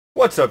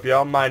What's up,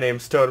 y'all? My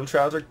name's Totem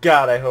Trouser.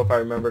 God, I hope I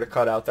remember to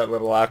cut out that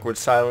little awkward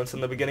silence in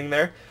the beginning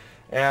there.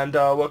 And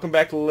welcome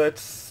back to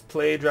Let's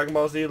Play Dragon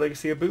Ball Z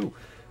Legacy of Buu.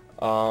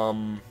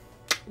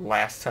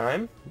 Last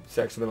time, it's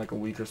actually been like a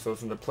week or so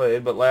since I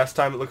played, but last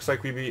time it looks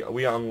like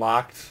we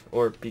unlocked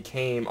or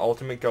became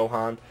Ultimate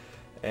Gohan,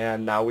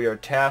 and now we are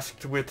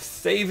tasked with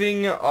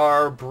saving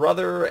our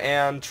brother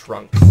and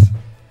Trunks.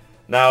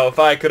 Now, if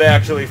I could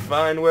actually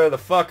find where the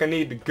fuck I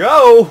need to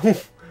go,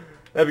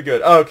 that'd be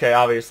good. Okay,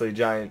 obviously,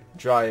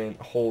 giant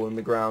hole in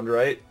the ground,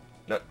 right?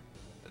 No,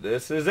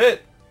 this is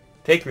it.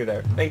 Take me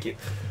there. Thank you.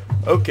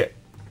 Okay.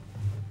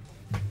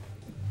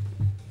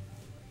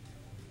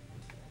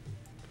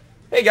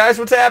 Hey guys,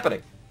 what's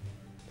happening?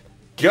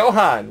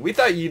 Gohan, we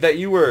thought that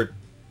you were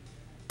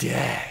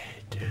dead.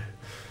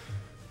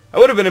 I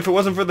would have been if it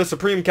wasn't for the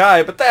Supreme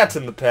Kai, but that's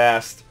in the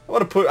past. I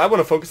want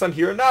to focus on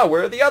here and now.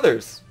 Where are the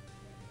others?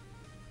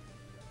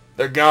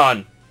 They're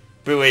gone.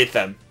 Buu ate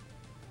them.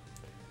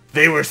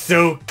 They were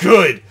so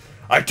good!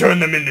 I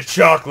turned them into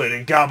chocolate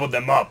and gobbled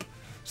them up.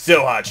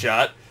 So,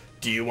 Hotshot,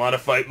 do you want to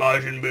fight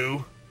Majin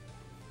Buu?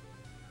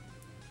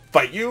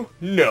 Fight you?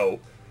 No.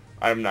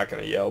 I'm not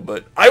gonna yell,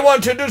 but I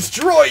want to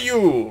destroy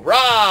you!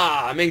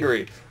 Rah! I'm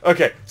angry.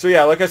 Okay, so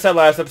yeah, like I said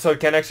last episode,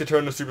 can't actually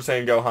turn to Super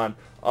Saiyan Gohan.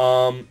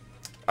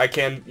 I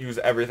can use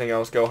everything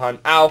else Gohan.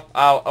 Ow!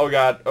 Ow! Oh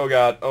god! Oh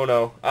god! Oh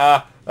no!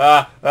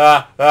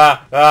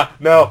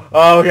 No!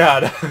 Oh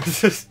god!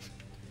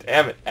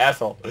 Damn it,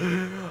 asshole.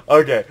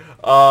 Okay,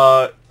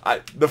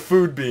 the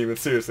food beam is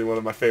seriously one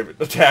of my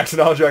favorite attacks in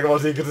all Dragon Ball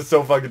Z because it's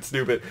so fucking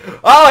stupid.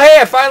 Oh, hey,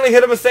 I finally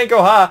hit a Masenko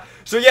Ha.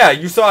 So yeah,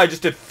 you saw I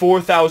just did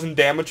 4,000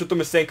 damage with the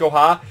Masenko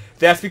Ha.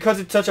 That's because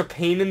it's such a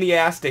pain in the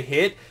ass to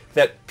hit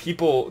that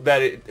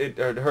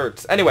it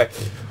hurts. Anyway,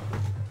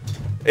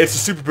 it's a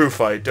Super Buu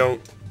fight.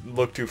 Don't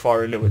look too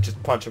far into it.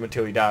 Just punch him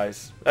until he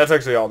dies. That's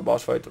actually all the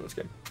boss fights in this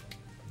game.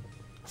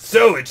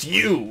 So it's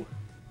you.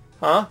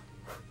 Huh?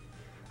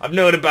 I've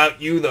known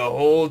about you the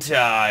whole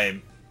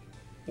time.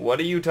 What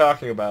are you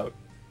talking about?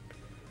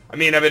 I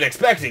mean, I've been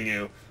expecting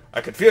you.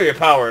 I could feel your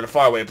power in a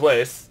faraway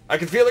place. I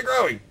could feel it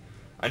growing.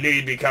 I knew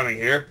you'd be coming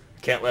here.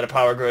 Can't let a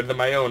power greater than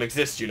my own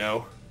exist, you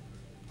know.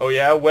 Oh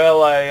yeah?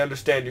 Well, I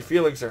understand your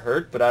feelings are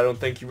hurt, but I don't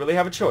think you really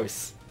have a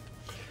choice.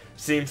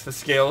 Seems the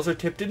scales are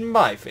tipped in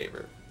my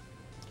favor.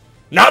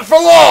 Not for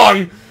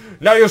long!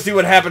 Now you'll see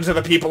what happens to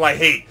the people I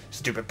hate.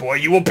 Stupid boy,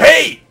 you will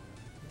pay!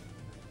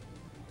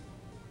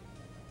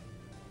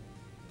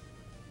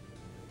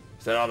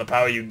 Is that all the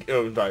power you?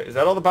 Oh, sorry. Is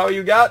that all the power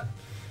you got?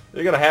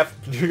 You're gonna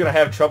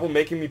have trouble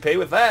making me pay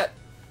with that.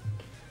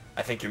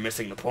 I think you're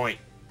missing the point.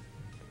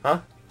 Huh?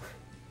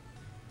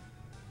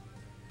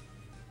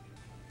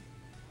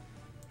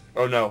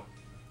 Oh no!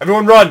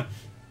 Everyone run!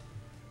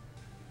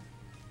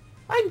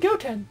 I'm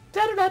Goten.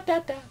 Da da da da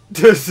da.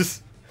 This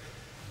is.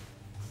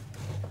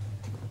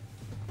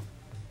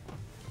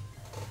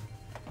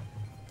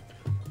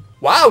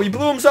 Wow! He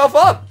blew himself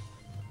up.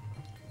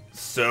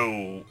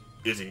 So,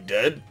 is he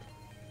dead?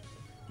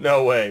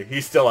 No way,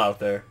 he's still out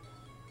there.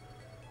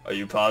 Are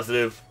you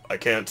positive? I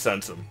can't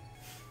sense him.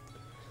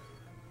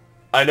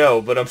 I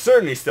know, but I'm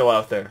certain he's still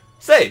out there.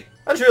 Say,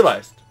 I just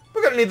realized,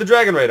 we're gonna need the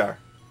Dragon Radar.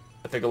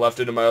 I think I left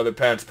it in my other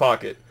pants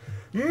pocket.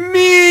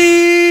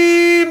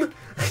 Meme!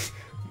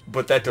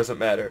 But that doesn't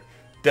matter.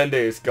 Dende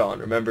is gone,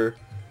 remember?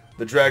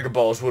 The Dragon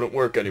Balls wouldn't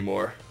work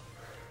anymore.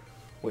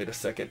 Wait a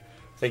second.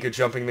 I think you're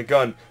jumping the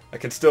gun. I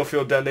can still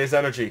feel Dende's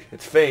energy.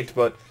 It's faint,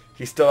 but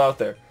he's still out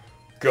there.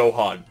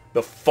 Gohan,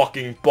 the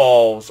fucking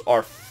balls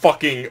are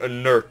fucking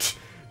inert.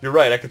 You're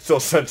right, I can still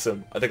sense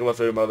him. I think I left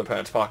it in my other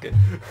pants pocket.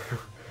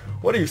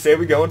 What do you say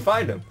we go and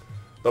find him?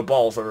 The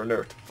balls are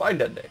inert. Find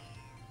Dende.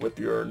 With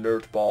your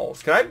inert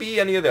balls. Can I be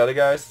any of the other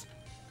guys?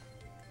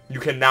 You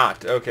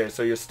cannot. Okay,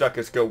 so you're stuck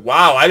as Go.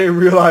 Wow, I didn't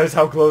realize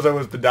how close I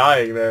was to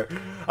dying there.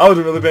 I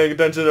wasn't really paying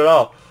attention at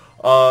all.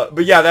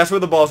 But yeah, that's where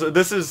the balls are.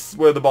 This is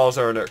where the balls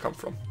are inert come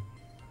from.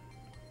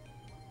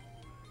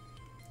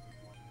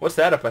 What's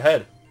that up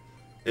ahead?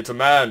 It's a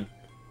man.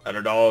 And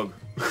a dog.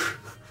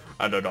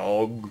 And a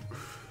dog.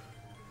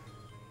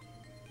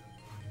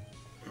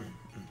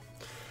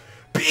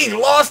 Being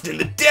lost in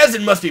the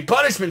desert must be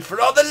punishment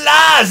for all the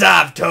lies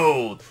I've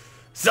told.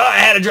 So I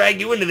had to drag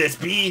you into this,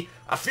 B.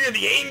 I fear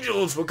the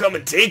angels will come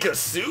and take us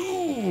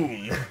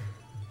soon.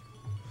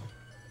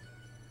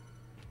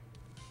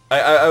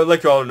 I would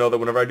like you all to know that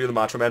whenever I do the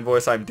Macho Man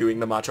voice, I'm doing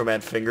the Macho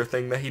Man finger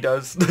thing that he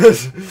does.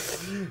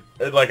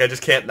 Like, I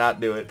just can't not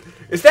do it.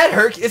 It's that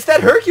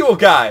Hercule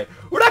guy.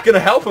 We're not gonna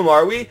help him,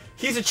 are we?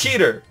 He's a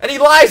cheater. And he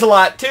lies a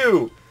lot,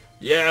 too.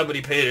 Yeah, but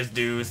he paid his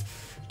dues.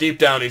 Deep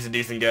down, he's a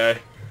decent guy.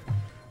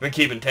 Been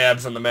keeping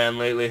tabs on the man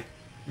lately.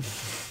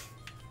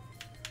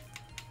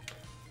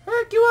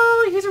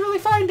 Hercule, he's a really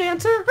fine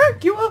dancer.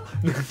 Hercule.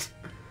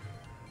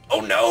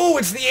 Oh no,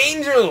 it's the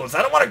angels.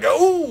 I don't want to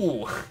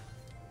go.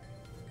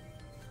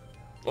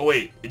 Oh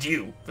wait, it's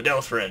you,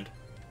 Fidel's friend.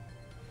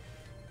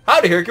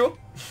 Howdy, Hercule.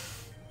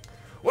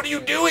 What are you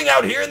doing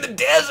out here in the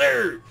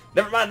desert?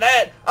 Never mind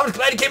that. I'm just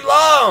glad you came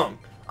along.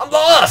 I'm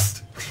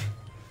lost.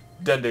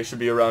 Dende should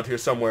be around here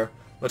somewhere.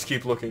 Let's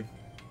keep looking.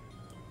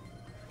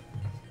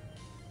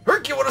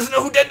 Everyone doesn't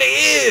know who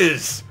Dende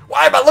is!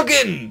 Why am I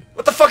looking?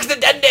 What the fuck is the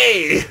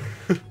Dende?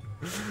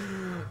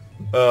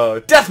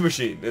 Death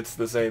Machine. It's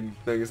the same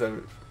thing as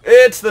ever.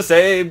 It's the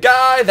same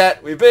guy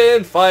that we've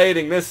been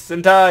fighting this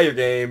entire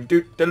game.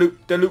 Doot da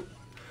loot da loot.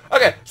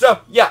 Okay, so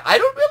yeah, I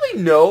don't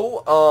really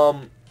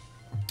know.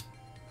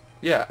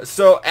 Yeah,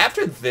 so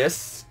after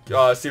this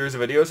series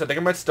of videos, I think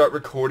I might start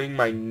recording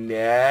my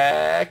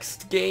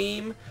next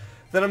game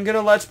that I'm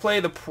gonna let's play.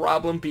 The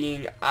problem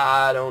being,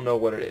 I don't know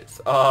what it is.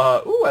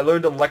 Ooh, I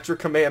learned Electric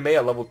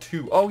Kamehameha level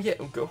 2. Oh yeah,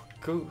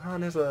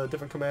 Gohan has a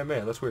different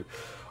Kamehameha. That's weird.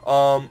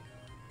 I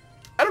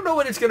don't know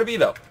what it's gonna be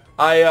though.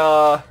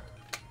 I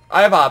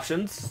have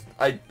options.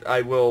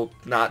 I will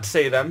not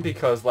say them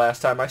because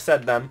last time I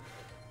said them,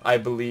 I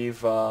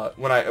believe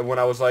when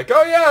I was like,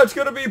 oh yeah, it's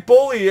gonna be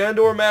Bully and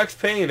or Max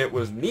Payne. It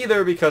was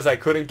neither because I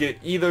couldn't get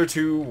either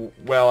to.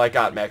 Well, I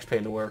got Max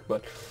Payne to work,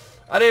 but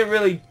I didn't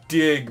really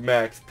dig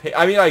Max Payne.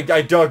 I mean,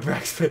 I dug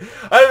Max Payne.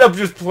 I ended up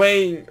just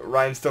playing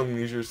Rhinestone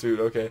Leisure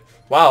Suit. Okay,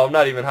 wow, I'm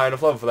not even high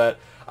enough level for that.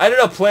 I ended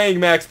up playing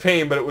Max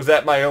Payne, but it was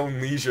at my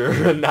own leisure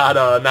and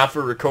not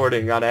for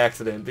recording on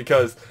accident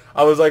because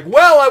I was like,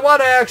 well, I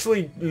want to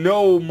actually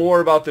know more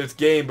about this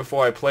game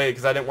before I play it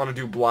because I didn't want to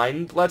do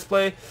blind Let's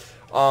Play.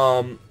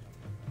 And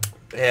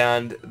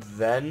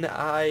then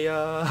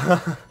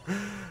I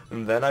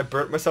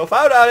burnt myself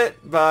out on it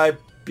by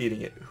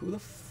beating it. Who the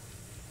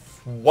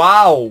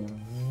wow,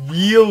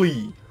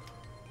 really?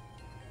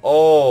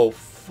 Oh,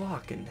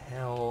 fucking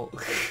hell.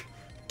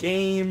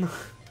 Game.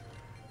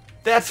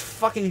 That's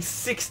fucking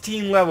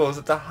 16 levels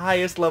at the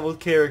highest level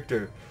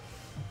character.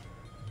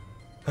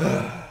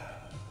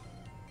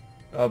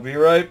 I'll be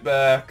right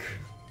back.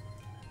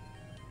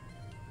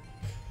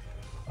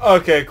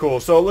 Okay, cool.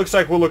 So it looks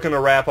like we're looking to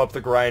wrap up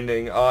the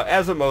grinding.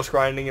 As with most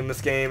grinding in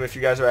this game, if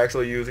you guys are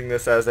actually using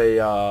this as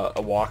a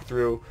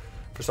walkthrough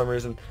for some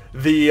reason,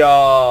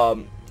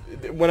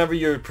 whenever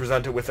you're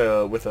presented with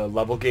a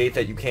level gate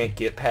that you can't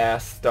get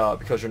past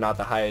because you're not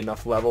the high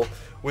enough level,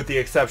 with the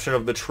exception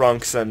of the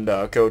Trunks and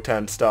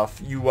Goten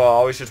stuff, you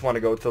always just want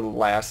to go to the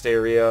last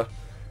area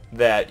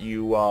that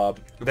you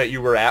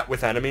were at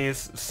with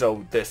enemies.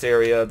 So this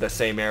area, the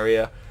same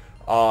area.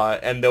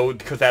 And though,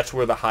 because that's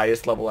where the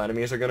highest level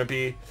enemies are going to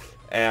be,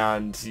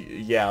 and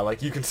yeah,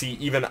 like you can see,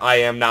 even I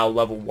am now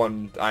level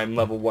 1, I'm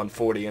level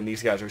 140, and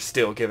these guys are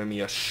still giving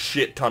me a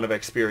shit ton of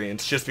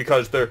experience, just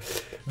because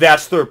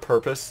that's their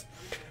purpose.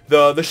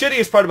 The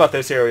shittiest part about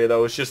this area,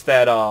 though, is just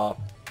that,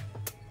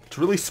 it's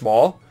really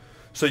small,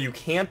 so you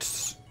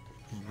can't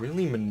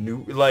really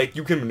maneuver, like,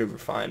 you can maneuver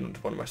fine,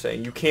 what am I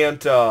saying, you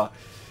can't,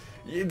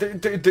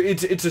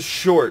 it's a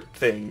short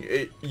thing.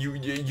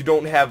 You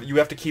don't have, you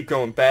have to keep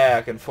going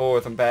back and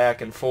forth and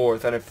back and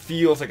forth, and it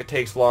feels like it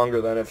takes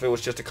longer than if it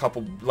was just a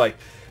couple, like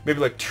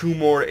maybe like 2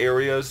 more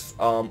areas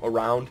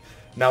around.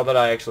 Now that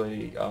I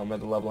actually at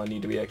the level I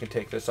need to be, I can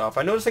take this off.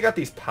 I noticed I got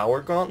these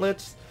power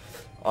gauntlets.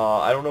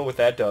 I don't know what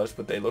that does,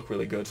 but they look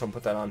really good, so I'm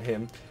gonna put that on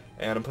him.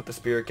 And I'm put the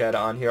Spirit Cat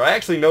on here. I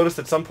actually noticed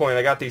at some point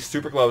I got these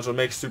super gloves that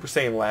make Super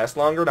Saiyan last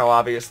longer. Now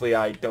obviously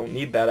I don't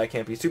need that. I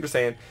can't be Super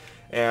Saiyan.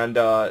 And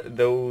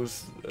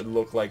those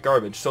look like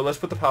garbage. So let's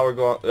put the power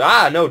glove.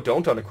 Ah, no,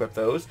 don't unequip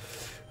those.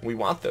 We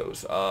want those.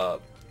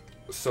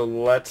 So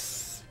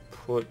let's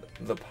put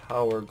the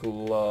power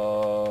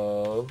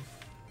glove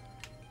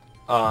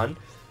on.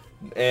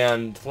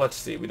 And let's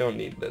see, we don't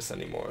need this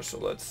anymore. So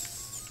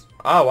let's.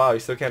 Oh wow, you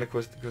still can't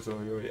equip.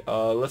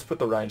 Let's put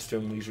the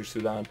Rhinestone Leisure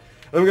Suit on.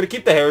 And we're gonna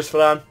keep the Harris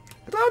Foot on.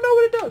 I don't know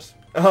what it does.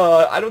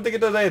 I don't think it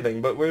does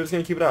anything, but we're just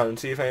gonna keep it on and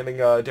see if anything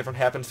different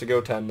happens to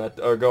Goten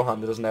or Gohan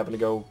that doesn't happen to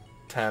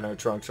Goten or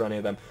Trunks or any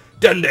of them.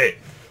 Dende!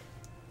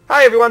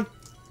 Hi everyone!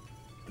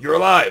 You're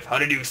alive! How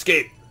did you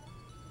escape?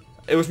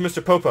 It was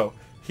Mr. Popo.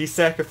 He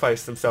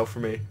sacrificed himself for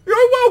me.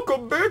 You're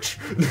welcome, bitch!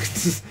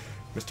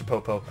 Mr.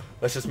 Popo.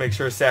 Let's just make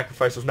sure his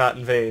sacrifice was not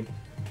in vain.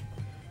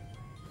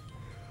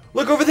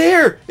 Look over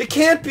there! It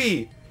can't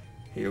be!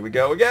 Here we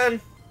go again.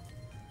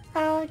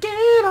 I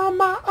get on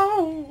my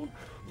own.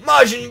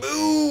 Majin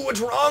Buu,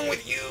 what's wrong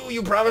with you?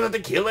 You promised not to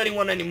kill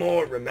anyone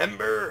anymore,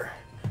 remember?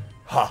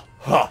 Ha,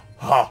 ha,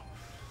 ha.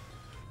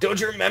 Don't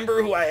you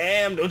remember who I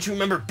am? Don't you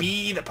remember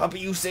B, the puppy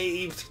you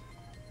saved?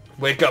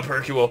 Wake up,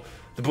 Hercule.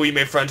 The Buu you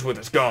made friends with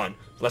is gone.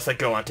 Let's let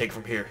go and take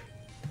from here.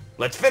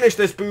 Let's finish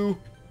this, Buu.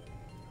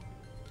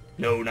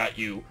 No, not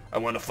you. I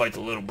want to fight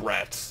the little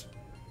brats.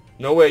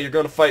 No way, you're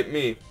going to fight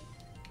me.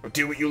 I'll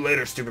deal with you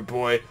later, stupid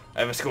boy. I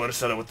have a score to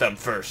settle with them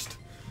first.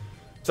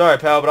 Sorry,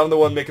 pal, but I'm the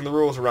one making the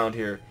rules around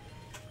here.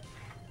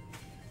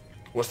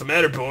 What's the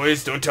matter,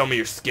 boys? Don't tell me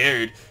you're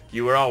scared.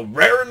 You were all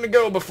raring to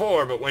go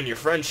before, but when your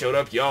friend showed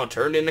up, you all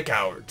turned into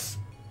cowards.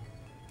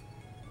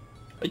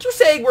 Are you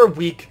saying we're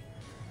weak?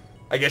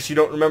 I guess you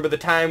don't remember the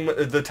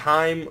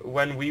time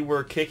when we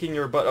were kicking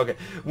your butt. Okay,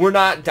 we're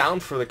not down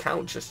for the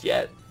count just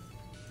yet.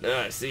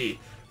 I see.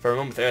 For a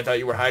moment there, I thought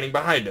you were hiding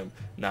behind him.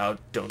 Now,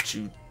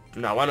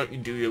 why don't you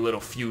do your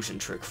little fusion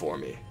trick for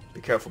me?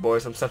 Be careful,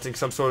 boys. I'm sensing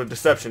some sort of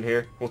deception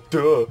here. Well,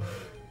 duh.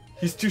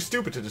 He's too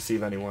stupid to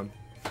deceive anyone.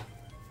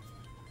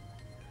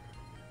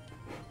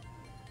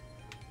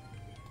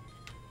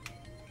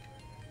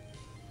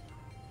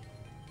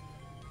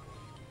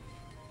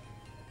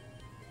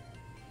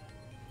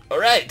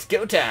 Alright, it's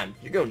go time.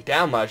 You're going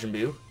down, Majin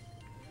Buu.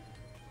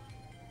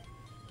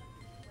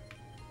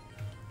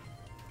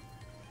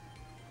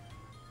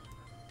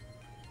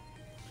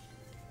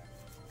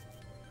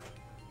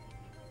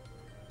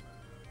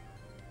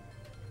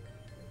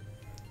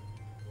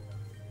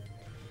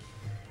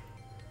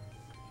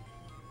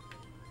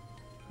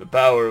 The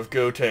power of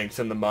Gotenks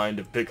in the mind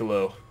of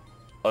Piccolo.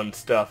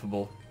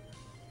 Unstoppable.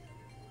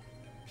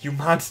 You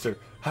monster!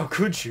 How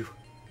could you?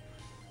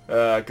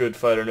 A good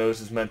fighter knows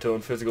his mental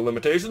and physical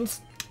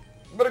limitations,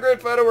 but a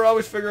great fighter will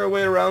always figure a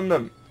way around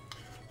them.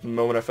 The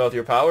moment I felt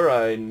your power,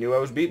 I knew I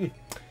was beaten.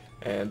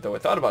 And though I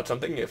thought about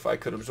something, if I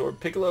could absorb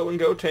Piccolo and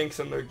Gotenks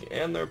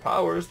and their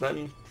powers,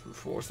 then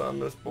force on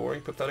this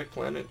boring, pathetic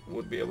planet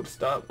would be able to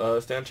stand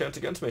a chance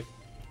against me.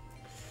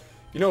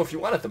 You know, if you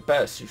wanted the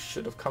best, you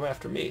should have come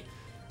after me.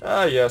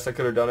 Ah, yes, I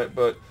could have done it,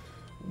 but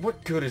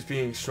what good is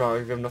being strong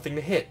if you have nothing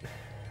to hit?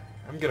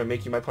 I'm gonna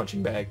make you my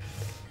punching bag.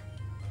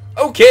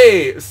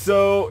 Okay,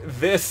 so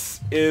this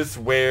is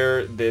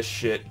where this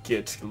shit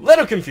gets a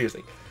little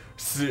confusing.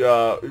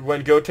 So,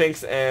 when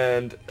Gotenks,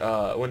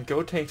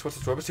 what's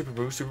his robot? Super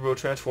Buu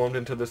transformed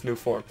into this new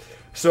form.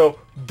 So,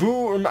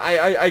 Buu,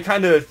 I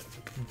kind of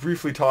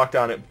briefly talked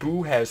on it.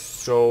 Buu has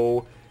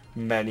so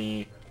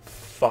many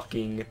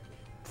fucking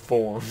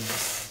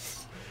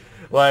forms.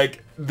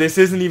 Like, this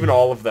isn't even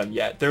all of them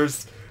yet. There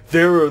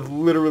are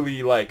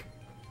literally, like,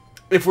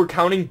 if we're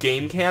counting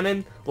game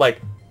canon, like,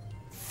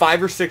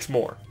 5 or 6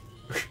 more.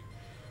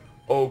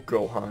 Oh,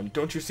 Gohan,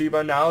 don't you see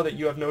by now that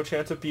you have no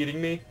chance of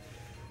beating me?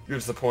 You're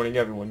disappointing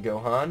everyone,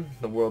 Gohan.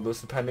 The world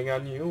was depending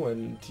on you,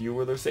 and you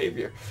were their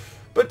savior.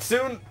 But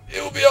soon,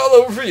 it will be all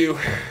over for you.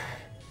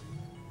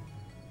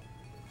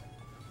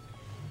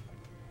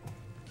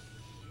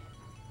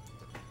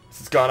 This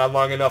has gone on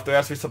long enough. There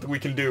has to be something we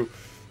can do.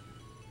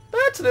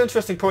 That's an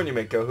interesting point you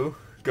make,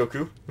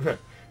 Goku.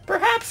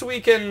 Perhaps we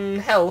can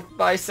help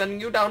by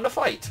sending you down to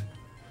fight.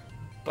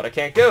 But I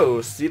can't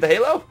go. See the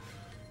halo?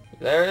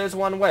 There is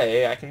one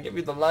way. I can give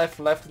you the life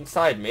left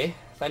inside me.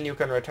 Then you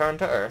can return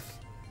to Earth.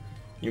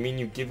 You mean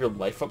you give your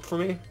life up for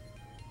me?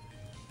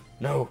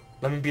 No.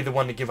 Let me be the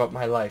one to give up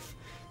my life.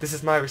 This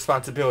is my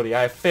responsibility.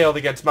 I have failed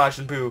against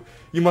Majin Buu.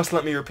 You must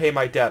let me repay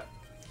my debt.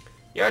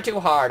 You're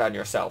too hard on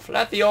yourself.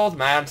 Let the old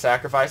man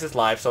sacrifice his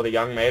life so the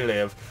young may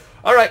live.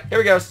 Alright, here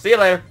we go. See you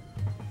later.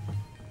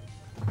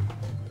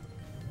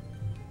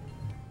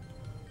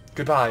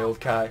 Goodbye,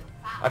 old Kai.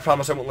 I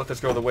promise I won't let this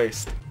go to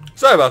waste.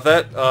 Sorry about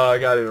that. I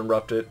got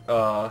interrupted.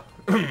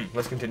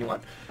 Let's continue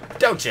on.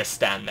 Don't just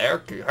stand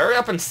there. Hurry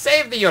up and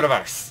save the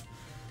universe.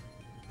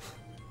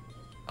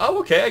 Oh,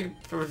 okay.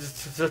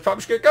 I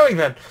probably should get going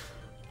then.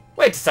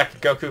 Wait a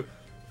second, Goku.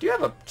 Do you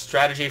have a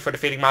strategy for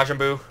defeating Majin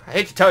Buu? I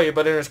hate to tell you,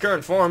 but in his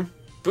current form,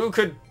 Buu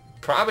could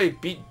probably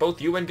beat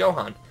both you and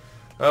Gohan.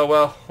 Oh,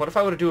 well, what if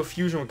I were to do a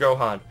fusion with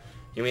Gohan?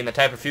 You mean the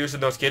type of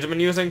fusion those kids have been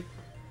using?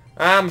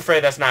 I'm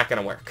afraid that's not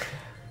going to work.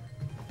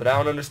 But I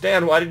don't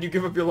understand. Why did you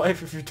give up your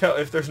life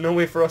if there's no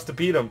way for us to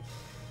beat him?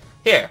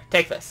 Here,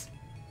 take this.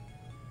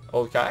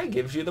 Old Kai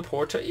gives you the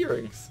Porta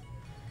earrings.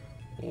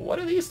 What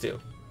do these do?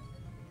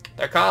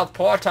 They're called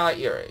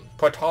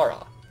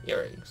Portara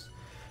earrings.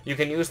 You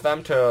can use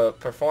them to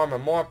perform a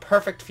more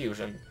perfect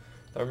fusion.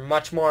 They're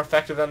much more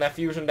effective than that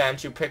fusion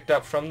dance you picked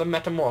up from the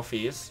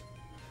Metamorphes.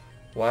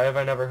 Why have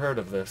I never heard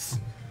of this?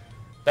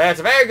 That's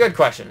a very good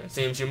question. It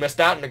seems you missed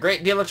out on a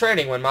great deal of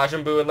training when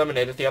Majin Buu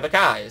eliminated the other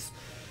Kais.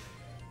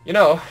 You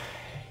know,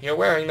 you're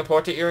wearing the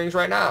Porta earrings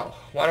right now.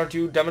 Why don't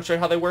you demonstrate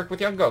how they work with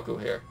young Goku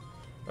here?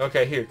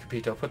 Okay, here,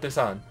 Capito, put this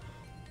on.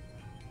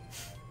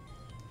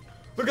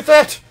 Look at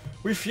that!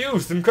 We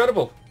fused!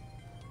 Incredible!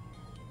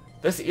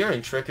 This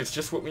earring trick is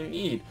just what we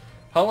need.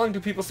 How long do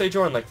people stay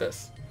joined like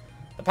this?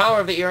 The power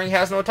of the earring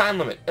has no time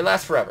limit. It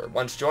lasts forever.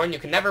 Once joined, you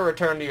can never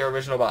return to your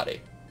original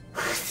body.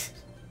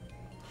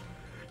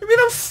 You mean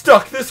I'm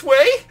stuck this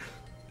way?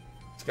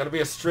 It's gonna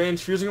be a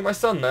strange fusing with my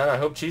son, then. I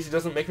hope Cheesy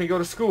doesn't make me go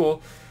to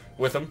school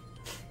with him.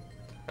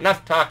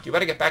 Enough talk. You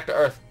better get back to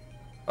Earth.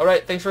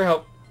 Alright, thanks for your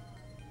help.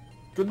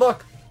 Good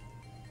luck.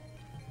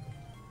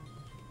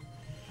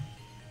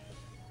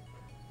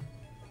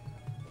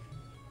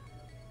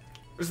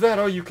 Is that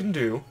all you can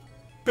do?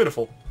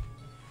 Pitiful.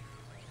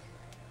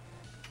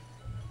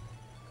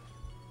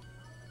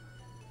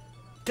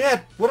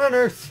 Dad, what on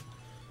earth?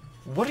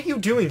 What are you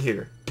doing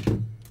here?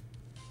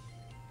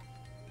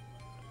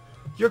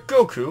 You're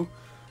Goku.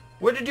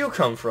 Where did you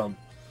come from?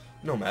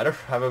 No matter.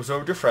 I've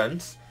absorbed your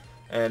friends,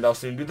 and I'll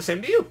soon do the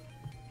same to you.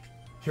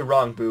 You're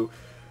wrong, Buu.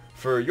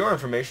 For your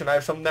information, I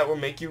have something that will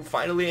make you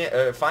finally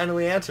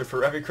answer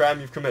for every crime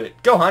you've committed.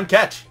 Gohan,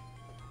 catch!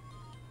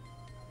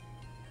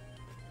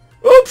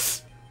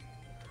 Oops!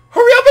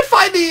 Hurry up and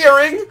find the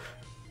earring!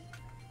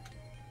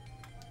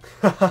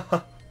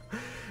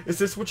 Is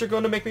this what you're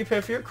going to make me pay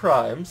for your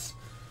crimes?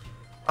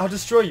 I'll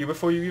destroy you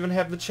before you even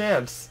have the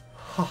chance.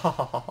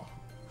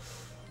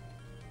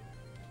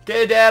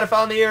 Okay, Dad, I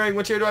found the earring.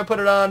 Which ear do I put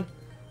it on?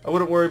 I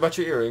wouldn't worry about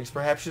your earrings.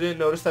 Perhaps you didn't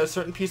notice that a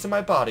certain piece of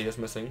my body is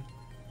missing.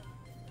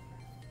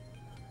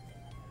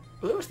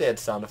 I wish they had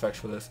sound effects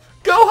for this.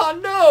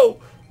 Gohan, no!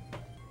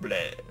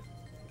 Bleh.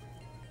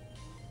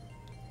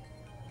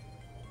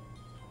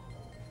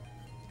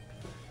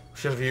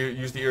 Should have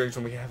used the earrings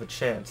when we have a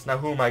chance. Now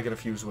who am I going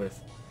to fuse with?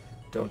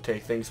 Don't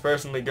take things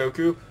personally,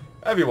 Goku.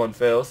 Everyone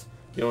fails.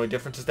 The only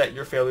difference is that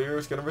your failure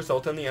is going to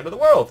result in the end of the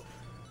world.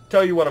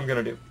 Tell you what I'm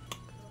going to do.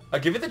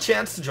 I'll give you the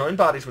chance to join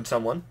bodies with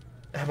someone.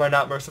 Am I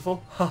not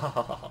merciful? Ha ha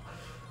ha ha.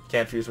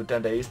 Can't fuse with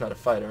Dende, he's not a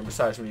fighter, and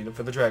besides we need him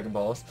for the Dragon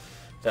Balls.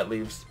 That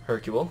leaves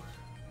Hercule.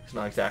 He's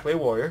not exactly a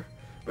warrior,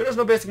 but he has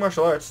no basic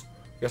martial arts.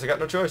 Guess I got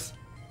no choice.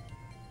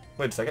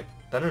 Wait a second.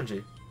 That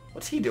energy.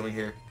 What's he doing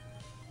here?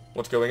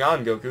 What's going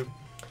on, Goku?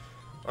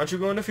 Aren't you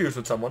going to fuse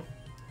with someone?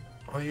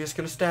 Or are you just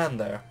going to stand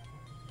there?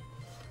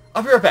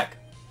 I'll be right back.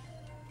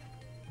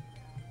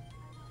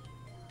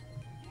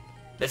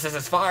 This is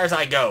as far as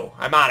I go.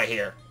 I'm out of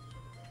here.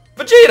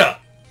 Vegeta!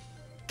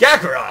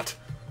 Kakarot!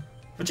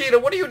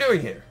 Vegeta, what are you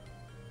doing here?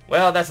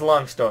 Well, that's a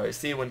long story.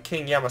 See, when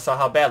King Yama saw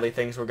how badly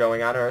things were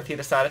going on Earth, he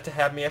decided to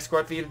have me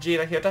escort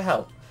Vegeta here to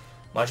help.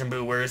 Majin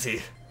Buu, where is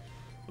he?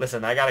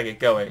 Listen, I gotta get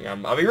going.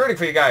 I'll be rooting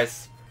for you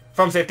guys.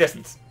 From safe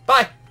distance.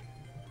 Bye!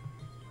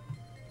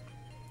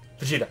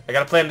 Vegeta, I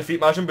got a plan to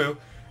defeat Majin Buu, and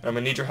I'm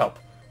gonna need your help.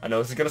 I know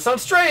this is gonna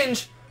sound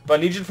strange, but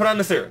I need you to put on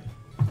this earring.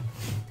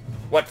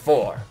 What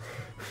for?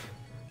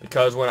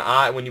 Because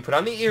when you put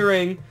on the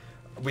earring,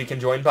 we can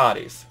join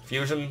bodies.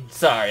 Fusion,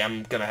 sorry,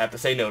 I'm gonna have to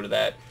say no to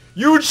that.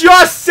 You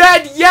just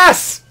said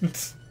yes!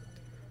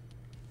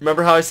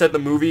 Remember how I said the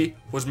movie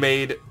was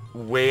made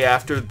way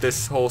after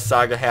this whole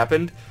saga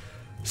happened?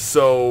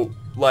 So,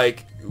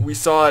 like, we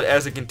saw it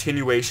as a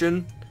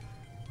continuation.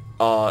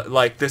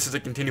 Like, this is a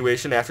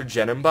continuation after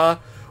Janemba,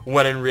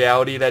 when in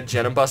reality that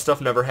Janemba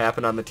stuff never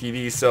happened on the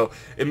TV, so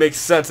it makes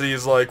sense that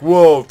he's like,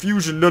 whoa,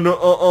 fusion,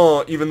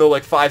 no, even though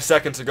like 5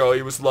 seconds ago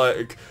he was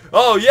like,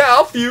 oh yeah,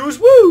 I'll fuse,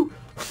 woo!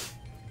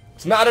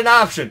 It's not an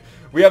option.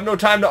 We have no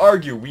time to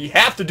argue. We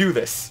have to do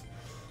this.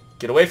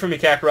 Get away from me,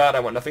 Kakarot. I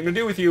want nothing to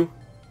do with you.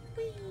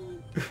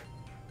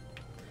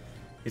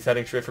 He's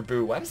heading straight for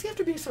Buu. Why does he have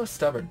to be so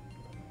stubborn?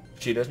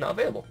 Vegeta's not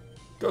available.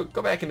 Go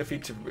back and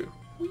defeat Super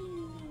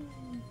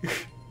Buu.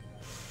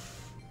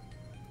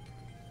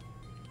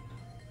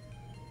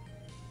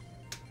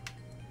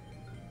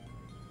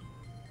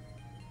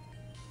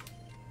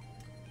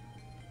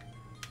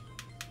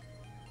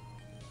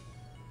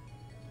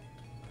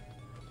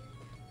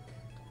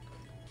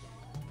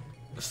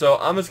 So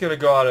I'm just going to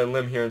go out on a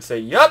limb here and say,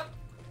 yup,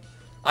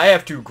 I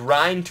have to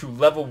grind to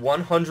level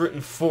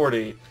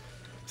 140.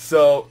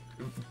 So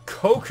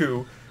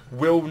Goku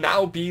will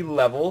now be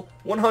level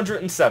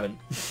 107.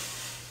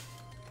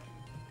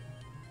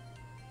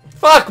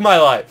 Fuck my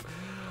life.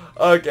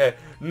 Okay,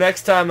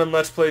 next time on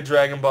Let's Play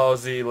Dragon Ball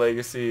Z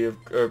Legacy of...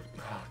 oh,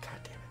 God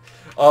damn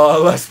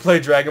it. Let's Play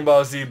Dragon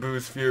Ball Z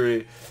Buu's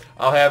Fury.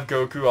 I'll have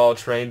Goku all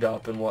trained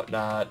up and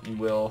whatnot, and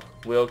we'll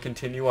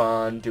continue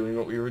on doing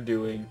what we were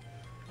doing.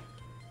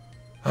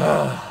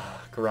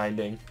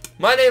 Grinding.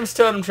 My name's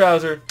Totem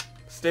Trouser.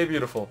 Stay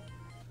beautiful.